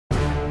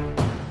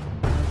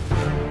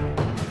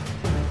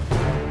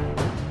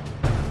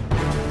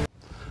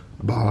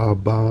Ba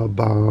ba ba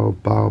ba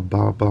ba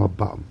ba ba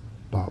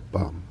ba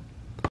ba.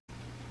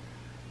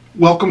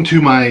 Welcome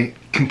to my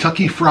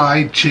Kentucky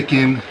Fried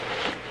Chicken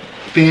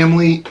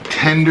family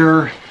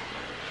tender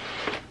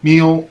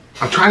meal.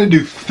 I'm trying to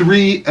do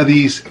 3 of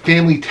these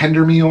family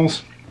tender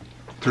meals.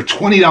 They're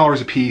 $20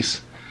 a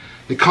piece.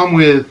 They come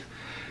with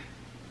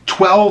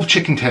 12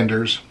 chicken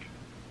tenders,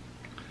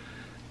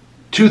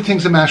 2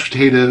 things of mashed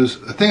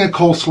potatoes, a thing of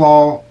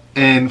coleslaw,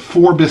 and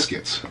 4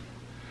 biscuits.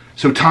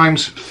 So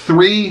times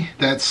 3,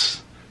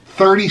 that's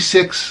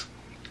 36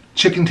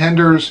 chicken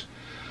tenders,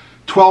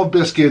 12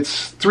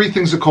 biscuits, 3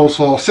 things of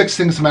coleslaw, 6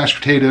 things of mashed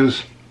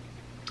potatoes,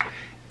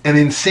 an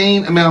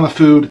insane amount of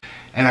food.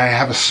 And I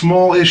have a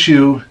small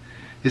issue,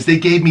 is they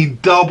gave me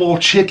double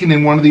chicken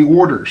in one of the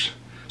orders.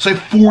 So I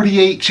have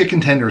 48 chicken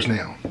tenders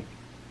now.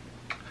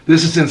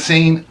 This is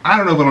insane. I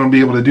don't know if I'm going to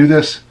be able to do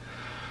this.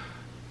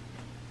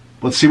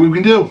 Let's see what we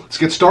can do. Let's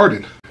get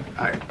started.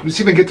 Alright, let me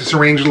see if I can get this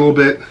arranged a little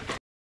bit.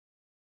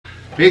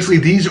 Basically,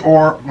 these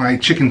are my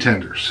chicken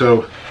tenders.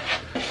 So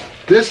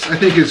this, I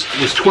think,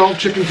 was 12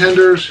 chicken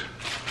tenders.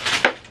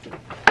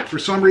 For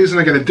some reason,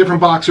 I got a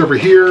different box over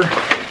here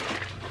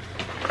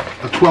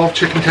of 12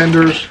 chicken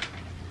tenders.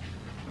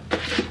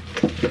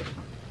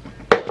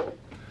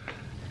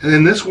 And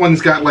then this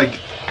one's got like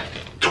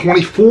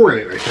 24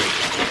 in it, I think.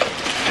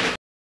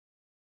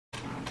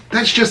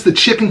 That's just the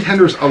chicken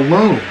tenders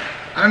alone.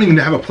 I don't even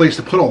have a place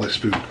to put all this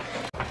food.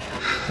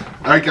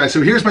 Alright guys,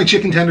 so here's my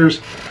chicken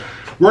tenders.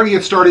 We're going to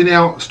get started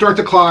now. Start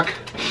the clock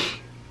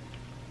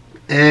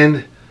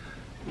and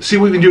see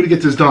what we can do to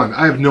get this done.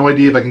 I have no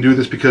idea if I can do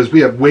this because we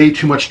have way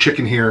too much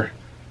chicken here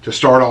to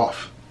start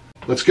off.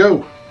 Let's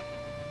go.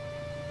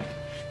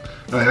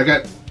 Alright, I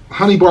got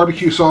honey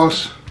barbecue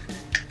sauce.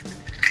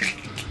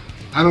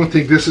 I don't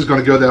think this is going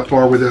to go that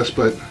far with this,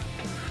 but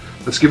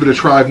let's give it a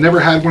try. I've never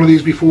had one of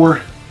these before.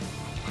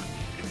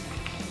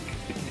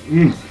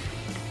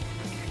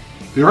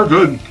 They are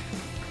good.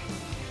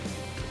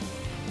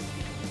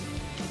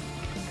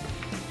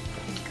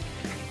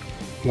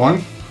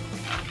 One.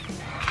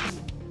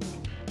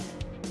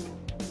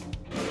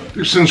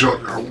 These things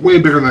are way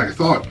bigger than I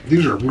thought.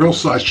 These are real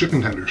size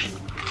chicken tenders.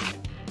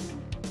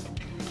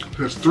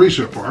 That's 3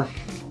 so far.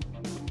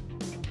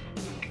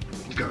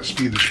 Gotta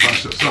speed this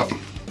process up.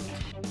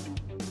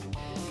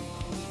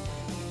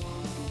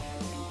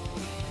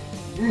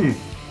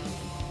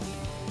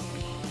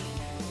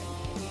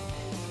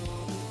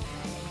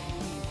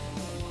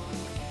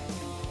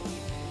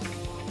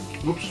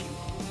 Whoops.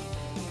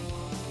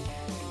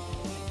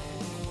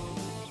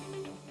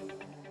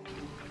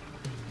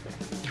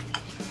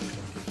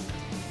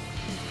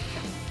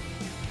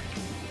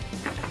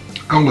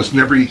 I almost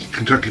never eat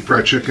Kentucky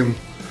Fried Chicken.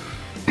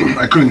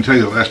 I couldn't even tell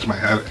you the last time I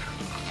had it.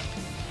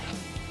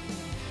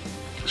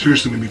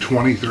 Seriously, maybe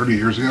 20, 30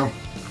 years ago.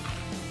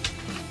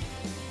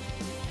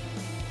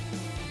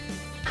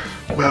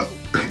 Well,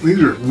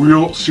 these are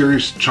real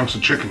serious chunks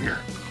of chicken here.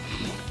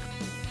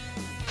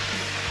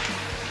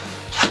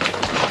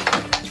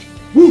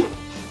 Woo!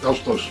 That was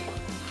close.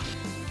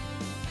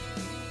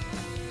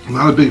 I'm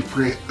not a big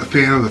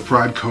fan of the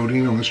fried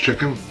coating on this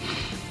chicken,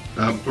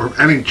 or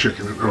any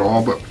chicken at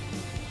all, but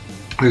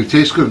it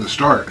tastes good at the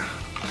start.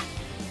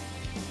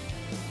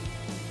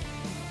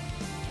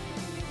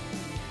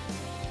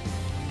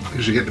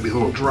 Usually get to be a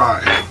little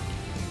dry.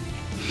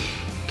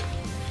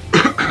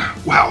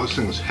 Wow, this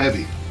thing was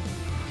heavy.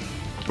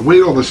 I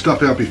weighed all this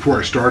stuff out before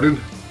I started,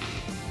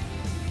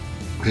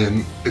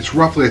 and it's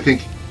roughly, I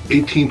think,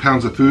 18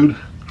 pounds of food.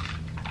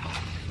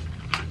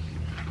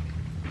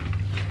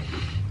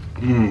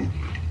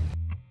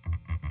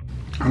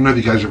 I don't know if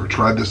you guys ever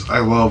tried this. I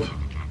love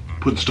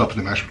putting stuff in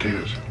the mashed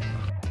potatoes.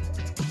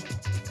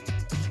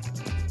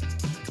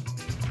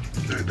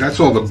 That's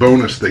all the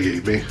bonus they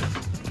gave me.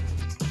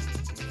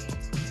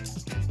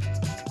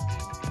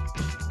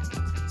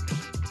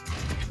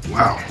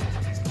 Wow.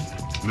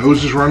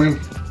 Nose is running.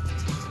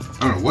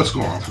 I don't know what's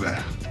going on today.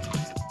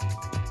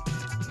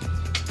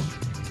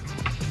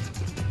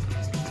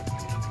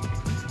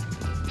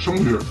 Some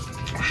of them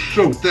are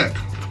so thick.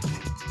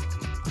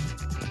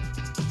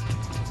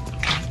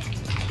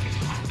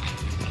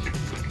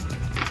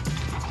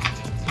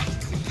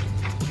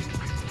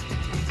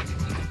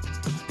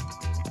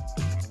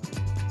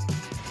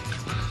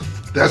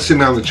 That's the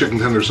amount of chicken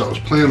tenders I was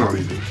planning on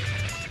eating.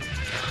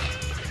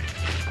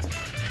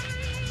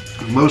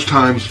 Most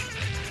times,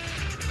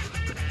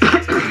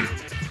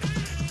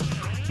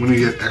 when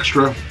you get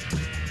extra,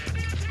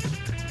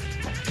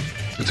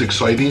 it's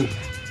exciting.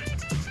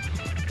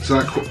 It's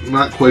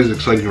not quite as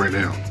exciting right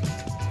now.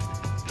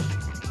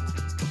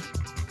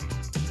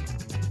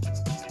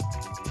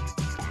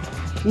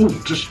 Ooh,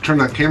 just turn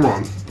that camera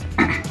on.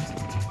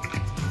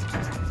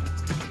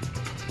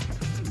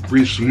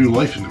 Breathe some new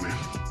life into me.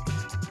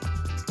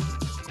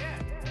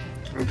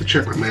 I have to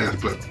check my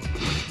math, but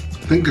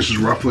I think this is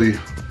roughly,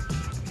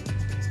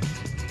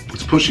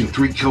 it's pushing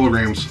 3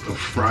 kilograms of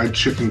fried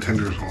chicken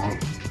tenders on.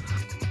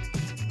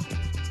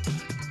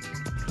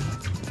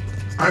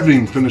 I haven't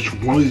even finished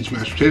one of these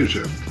mashed potatoes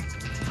yet.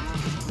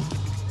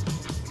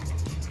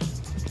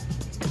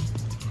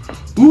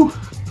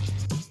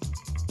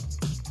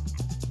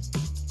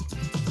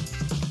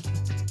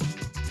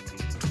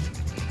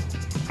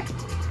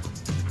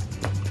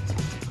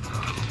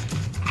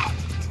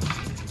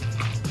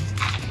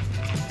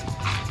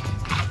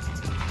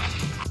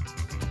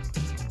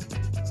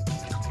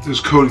 This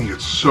coating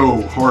gets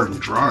so hard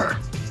and dry.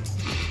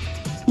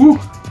 Woo!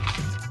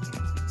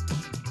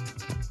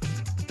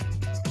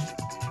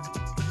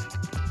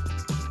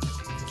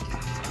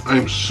 I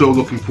am so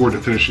looking forward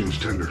to finishing these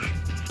tenders.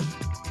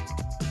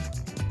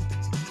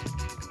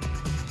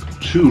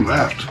 2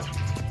 left.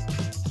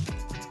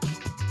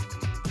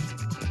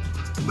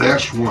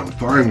 Last one,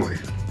 finally.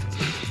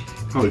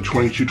 Probably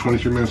 22,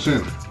 23 minutes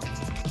in.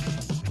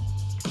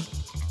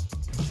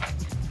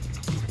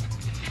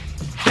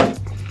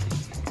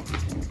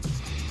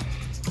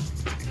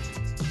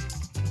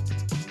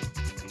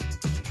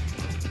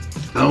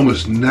 I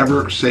almost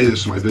never say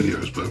this in my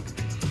videos, but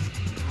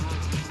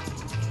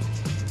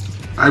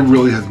I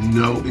really have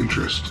no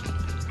interest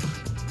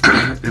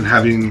in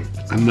having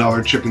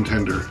another chicken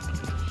tender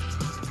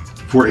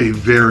for a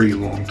very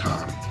long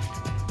time.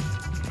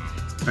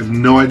 I have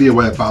no idea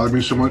why that bothered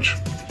me so much.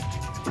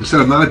 I said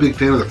I'm not a big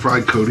fan of the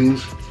fried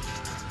coatings.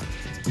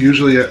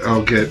 Usually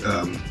I'll get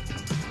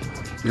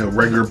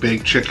regular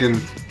baked chicken.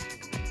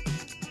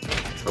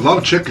 I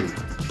love chicken,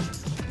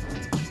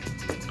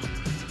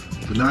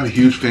 but not a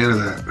huge fan of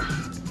that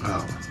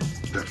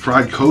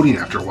fried coating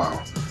after a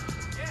while.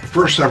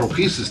 First several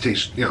pieces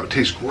taste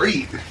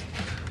great,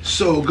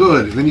 so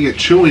good, and then you get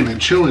chewing,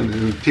 and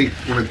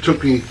when it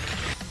took me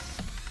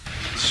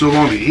so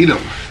long to eat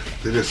them,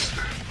 they're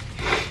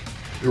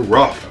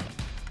rough.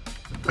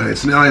 Alright,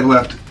 so now I've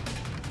left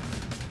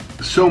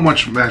so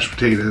much mashed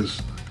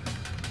potatoes,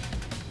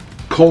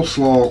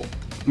 coleslaw,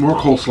 more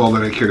coleslaw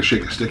than I care to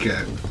shake a stick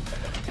at,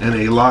 and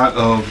a lot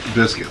of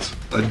biscuits,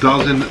 a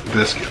dozen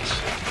biscuits.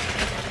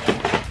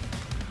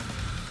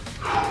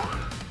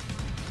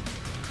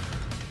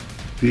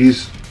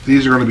 These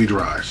are going to be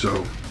dry.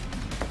 So,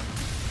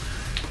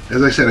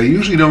 as I said, I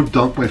usually don't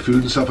dunk my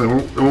food and stuff. I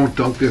won't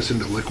dunk this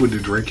into liquid to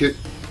drink it.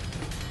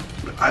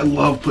 But I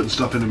love putting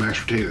stuff into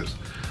mashed potatoes.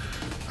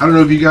 I don't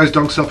know if you guys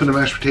dunk stuff into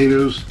mashed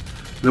potatoes.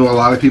 I know a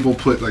lot of people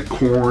put like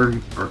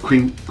corn or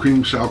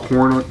cream style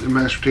corn in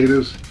mashed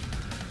potatoes.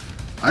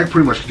 I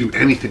pretty much do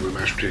anything with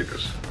mashed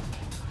potatoes.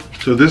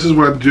 So this is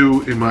what I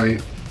do in my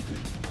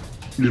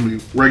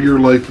regular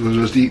life of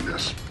just eating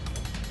this.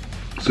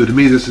 So to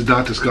me, this is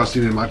not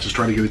disgusting, and I'm not just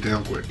trying to get it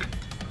down quick.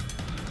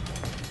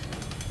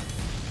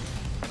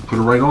 Put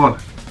it right on.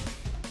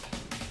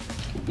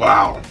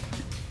 Wow.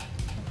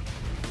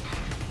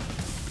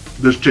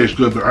 This tastes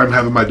good, but I'm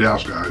having my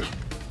douse, guys.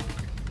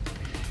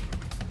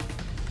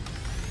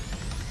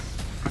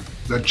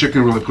 That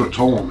chicken really put a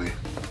toll on me.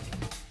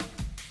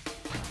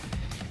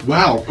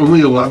 Wow,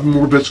 only 11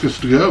 more biscuits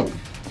to go.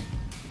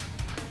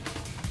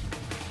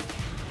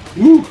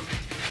 Woo!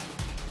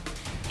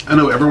 I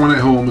know everyone at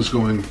home is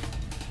going,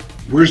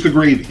 where's the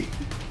gravy?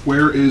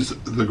 Where is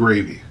the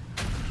gravy?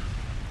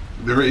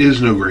 There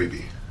is no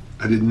gravy.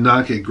 I did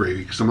not get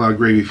gravy because I'm not a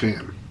gravy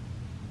fan.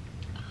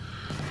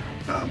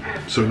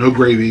 So no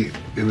gravy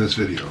in this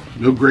video.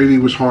 No gravy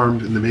was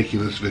harmed in the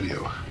making of this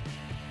video.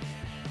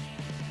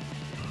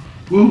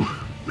 Woo,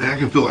 man, I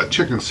can feel that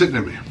chicken sitting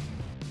in me.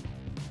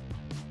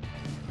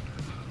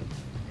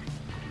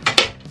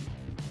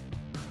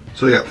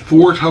 So I got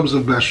 4 tubs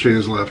of mashed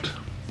potatoes left,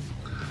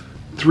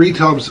 3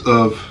 tubs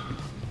of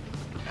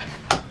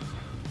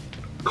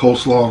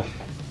coleslaw,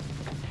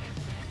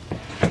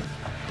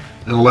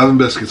 and 11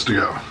 biscuits to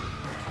go.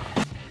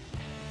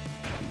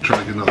 Try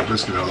to get another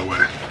biscuit out of the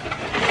way.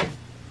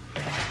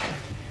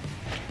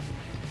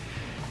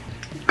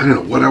 I don't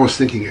know what I was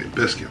thinking at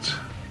biscuits.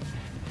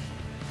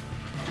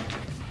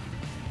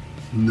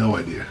 No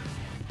idea.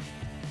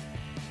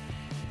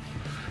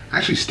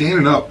 Actually,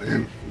 standing up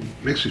and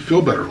makes me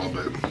feel better a little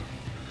bit.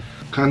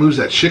 Kind of moves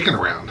that chicken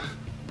around.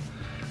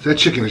 That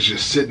chicken is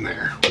just sitting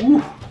there.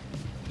 Woo.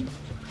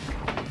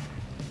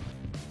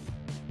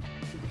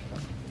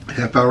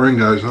 Half hour in,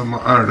 guys. I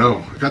don't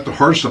know. I got the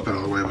hard stuff out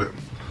of the way of it.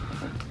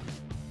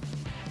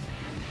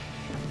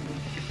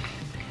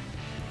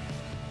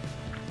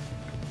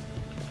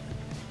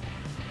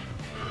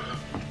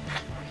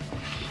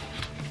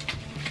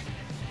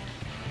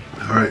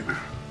 All right,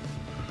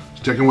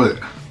 sticking with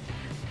it.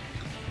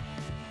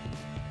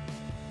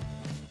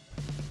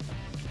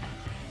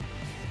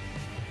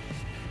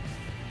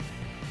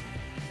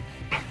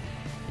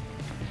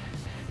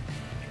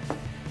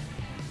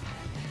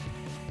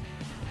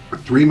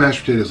 Three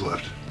mashed potatoes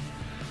left.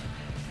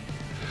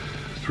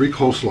 3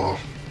 coleslaw.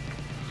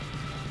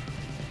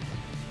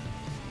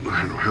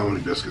 I don't know how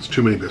many biscuits.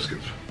 Too many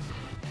biscuits.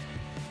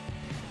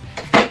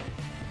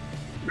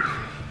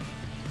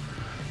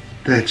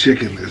 That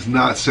chicken is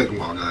not sitting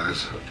well,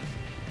 guys.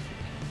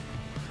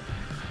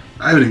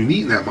 I haven't even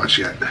eaten that much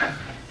yet.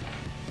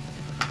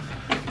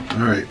 All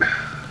right.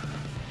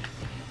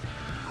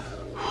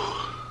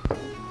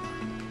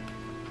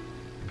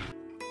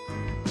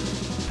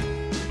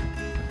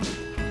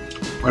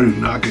 I do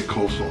not get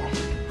coleslaw.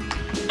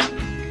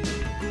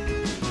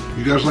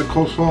 You guys like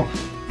coleslaw?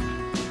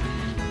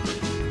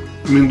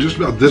 I mean, just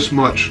about this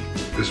much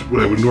is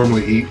what I would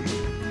normally eat.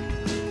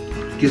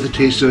 Get the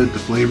taste of it, the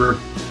flavor.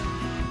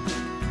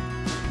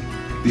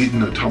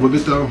 Eating a tub of it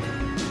though,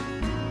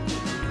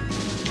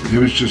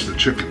 maybe it's just the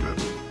chicken, but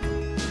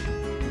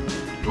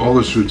All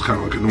this food's kind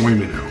of like annoying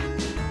me now.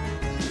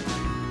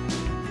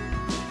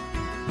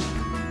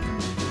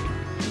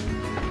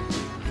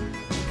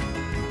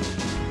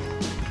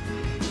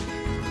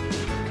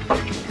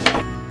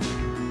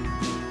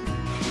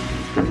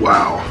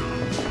 Wow.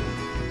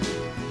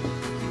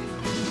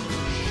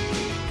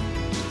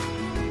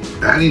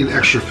 Adding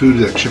extra food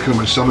to that chicken in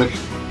my stomach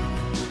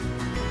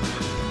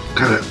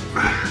kind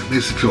of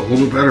makes it feel a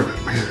little bit better,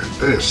 but man,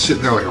 that is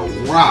sitting there like a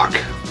rock.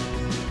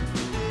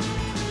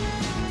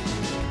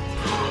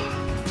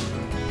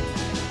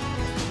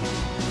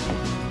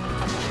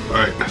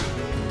 Alright.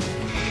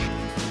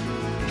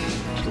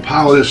 So the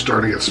pile is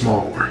starting to get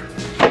smaller.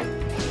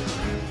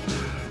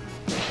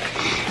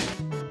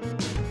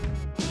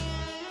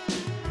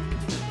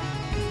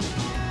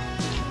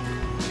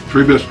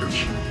 Three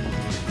biscuits.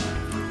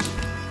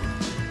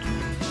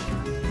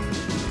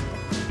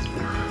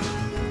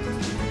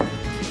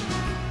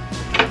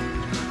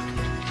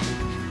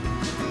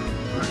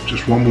 All right,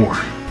 just one more.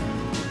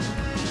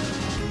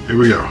 Here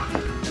we go.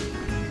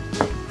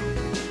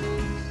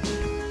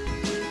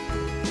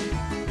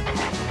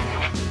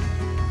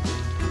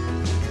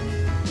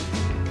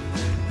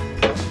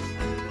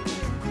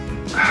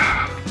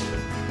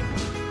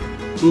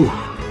 Ooh.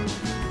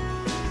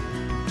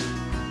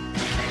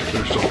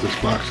 Finish off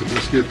this box of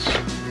biscuits.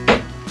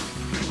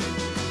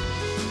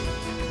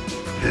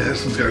 Yeah,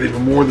 this one's got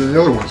even more than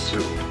the other ones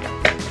too.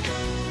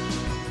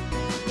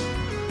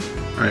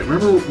 Alright,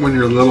 remember when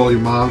you're little,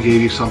 your mom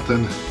gave you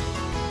something?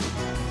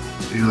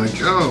 And you're like,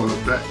 oh,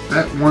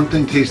 that one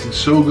thing tasted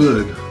so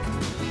good.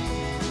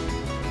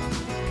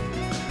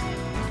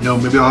 You know,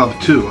 maybe I'll have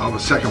two. I'll have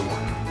a second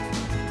one.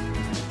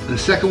 And the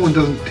second one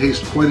doesn't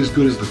taste quite as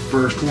good as the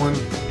first one.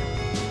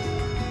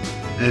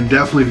 And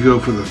definitely if you go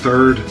for the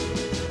third,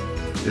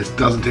 it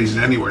doesn't taste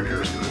anywhere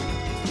near as good.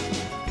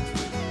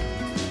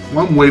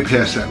 Well, I'm way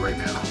past that right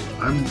now.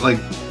 I'm like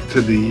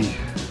to the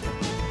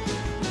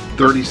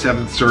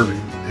 37th serving,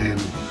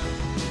 and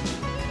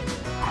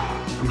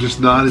I'm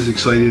just not as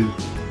excited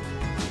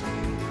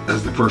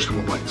as the first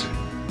couple bites.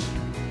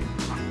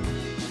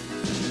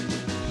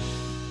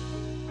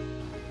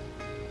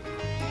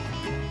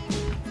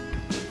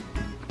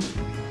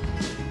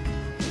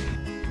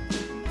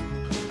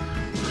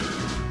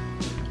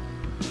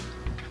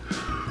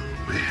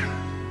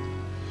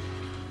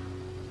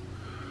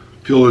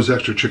 Feel those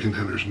extra chicken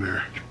tenders in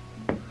there.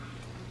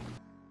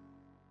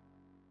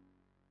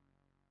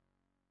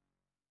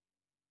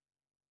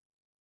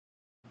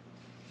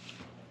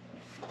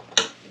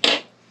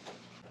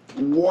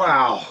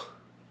 Wow.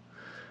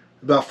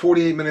 About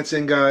 48 minutes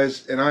in,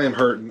 guys, and I am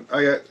hurting.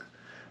 I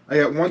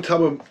got one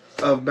tub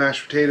of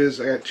mashed potatoes.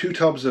 I got 2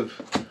 tubs of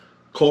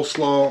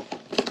coleslaw.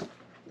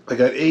 I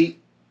got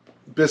 8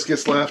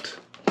 biscuits left.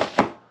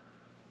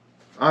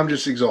 I'm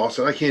just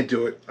exhausted. I can't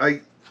do it.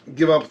 I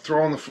give up,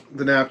 throw on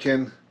the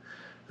napkin.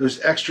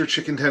 Those extra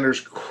chicken tenders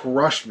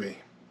crushed me.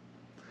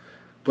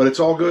 But it's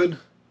all good.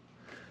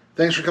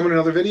 Thanks for coming to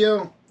another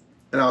video,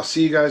 and I'll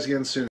see you guys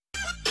again soon.